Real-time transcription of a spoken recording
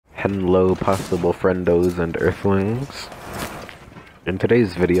Hello possible friendos and earthlings. In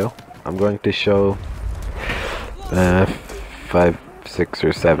today's video, I'm going to show 5, 6,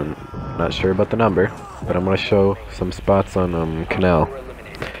 or 7, not sure about the number, but I'm going to show some spots on Kanal.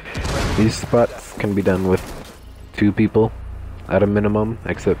 These spots can be done with 2 people at a minimum,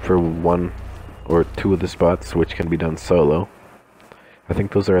 except for 1 or 2 of the spots which can be done solo. I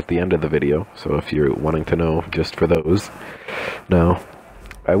think those are at the end of the video, so if you're wanting to know just for those. Now,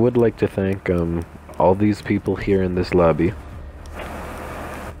 I would like to thank all these people here in this lobby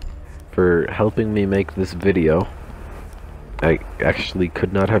for helping me make this video. I actually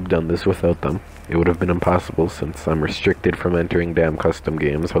could not have done this without them. It would have been impossible since I'm restricted from entering damn custom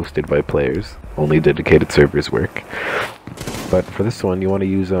games hosted by players. Only dedicated servers work. But for this one, you want to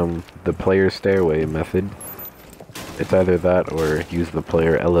use the player stairway method. It's either that or use the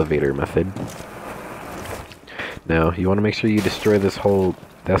player elevator method. Now, you want to make sure you destroy this whole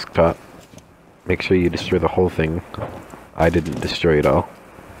desktop. Make sure you destroy the whole thing. I didn't destroy it all,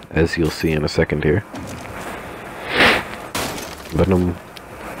 as you'll see in a second here. But once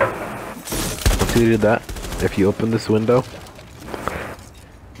you do that, if you open this window,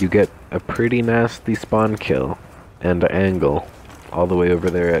 you get a pretty nasty spawn kill and angle all the way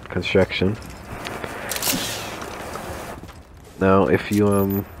over there at construction. Now, if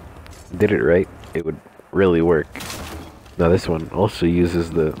you did it right, it would really work. Now this one also uses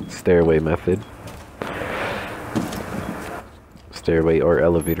the stairway method. Stairway or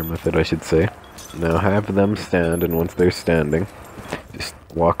elevator method, I should say. Now have them stand, and once they're standing, just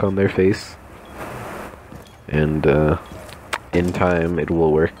walk on their face, and in time it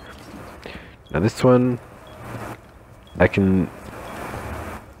will work. Now this one I can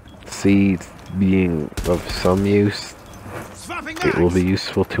see being of some use. It will be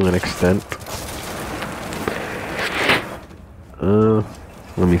useful to an extent.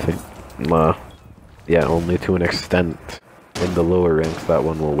 Let me think. Yeah, only to an extent. In the lower ranks, that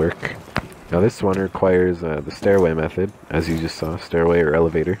one will work. Now this one requires the stairway method, as you just saw, stairway or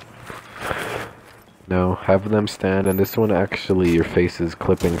elevator. Now have them stand, and this one actually your face is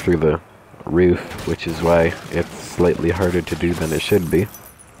clipping through the roof, which is why it's slightly harder to do than it should be.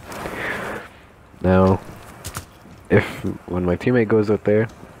 Now, when my teammate goes out there,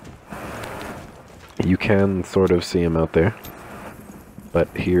 you can sort of see him out there. But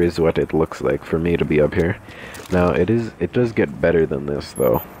here is what it looks like for me to be up here. Now it does get better than this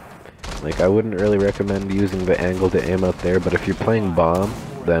though. Like, I wouldn't really recommend using the angle to aim out there, but if you're playing bomb,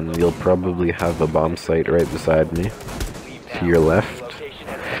 then you'll probably have a bomb site right beside me, to your left.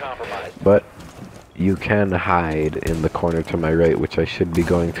 But you can hide in the corner to my right, which I should be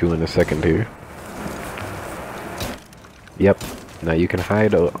going to in a second here. Yep, now you can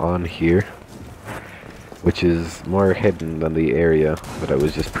hide on here, which is more hidden than the area that I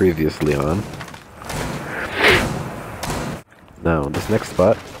was just previously on. Now, this next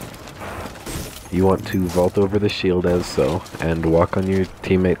spot, you want to vault over the shield as so, and walk on your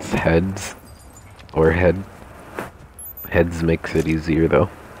teammates' heads, or head. Heads makes it easier though.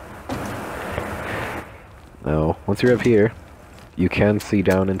 Now, once you're up here, you can see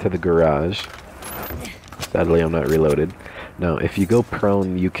down into the garage. Sadly, I'm not reloaded. Now, if you go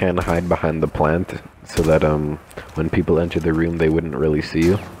prone, you can hide behind the plant, so that when people enter the room, they wouldn't really see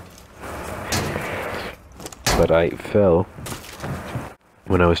you. But I fell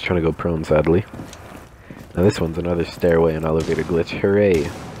when I was trying to go prone, sadly. Now this one's another stairway and elevator glitch. Hooray!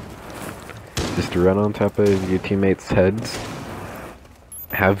 Just run on top of your teammates' heads,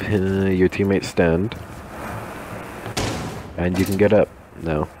 have your teammate stand, and you can get up.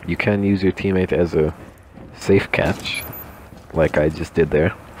 Now, you can use your teammate as a safe catch, like I just did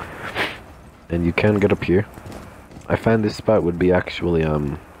there. And you can get up here. I find this spot would be actually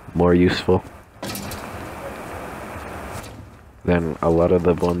more useful than a lot of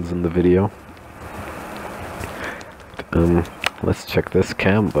the ones in the video. Let's check this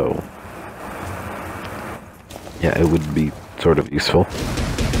cam though. Yeah, it would be sort of useful.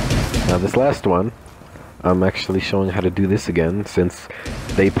 Now this last one, I'm actually showing how to do this again, since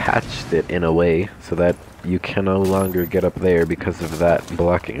they patched it in a way so that you can no longer get up there because of that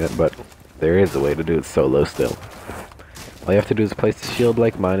blocking it, but there is a way to do it solo still. All you have to do is place the shield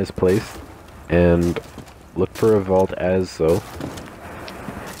like mine is placed, and look for a vault as so.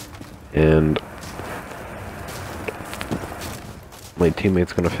 And my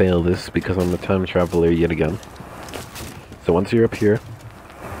teammate's gonna fail this because I'm a time traveler yet again. So once you're up here,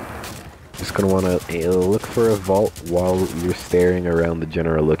 just gonna wanna look for a vault while you're staring around the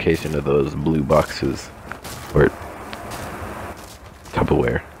general location of those blue boxes, or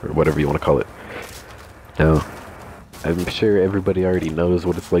Tupperware, or whatever you want to call it. Now, I'm sure everybody already knows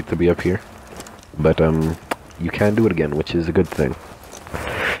what it's like to be up here. But, you can do it again, which is a good thing.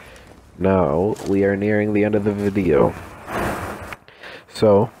 Now, we are nearing the end of the video.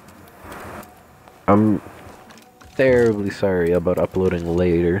 So, I'm terribly sorry about uploading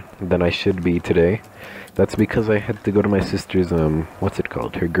later than I should be today. That's because I had to go to my sister's, what's it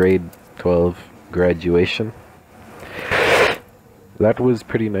called? Her grade 12 graduation. That was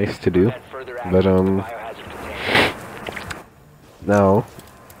pretty nice to do. But, now,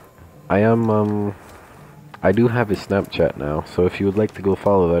 I do have a Snapchat now, so if you would like to go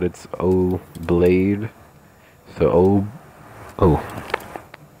follow that, it's oBlxde. So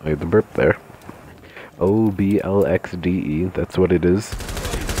I had the burp there. oBlxde, that's what it is.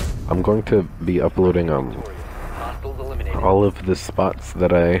 I'm going to be uploading all of the spots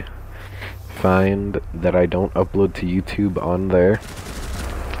that I find that I don't upload to YouTube on there.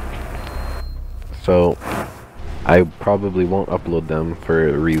 So I probably won't upload them for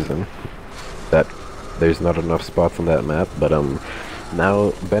a reason that there's not enough spots on that map, but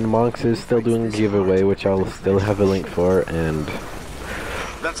now Ben Monks is still doing a giveaway, which I'll still have a link for, and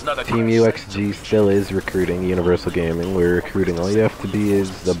Team UXG still is recruiting Universal Gaming. We're recruiting. All you have to be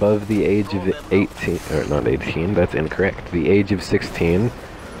is above the age of 18, or not 18, that's incorrect, the age of 16,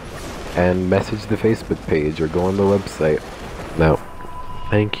 and message the Facebook page or go on the website. Now,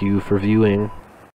 thank you for viewing.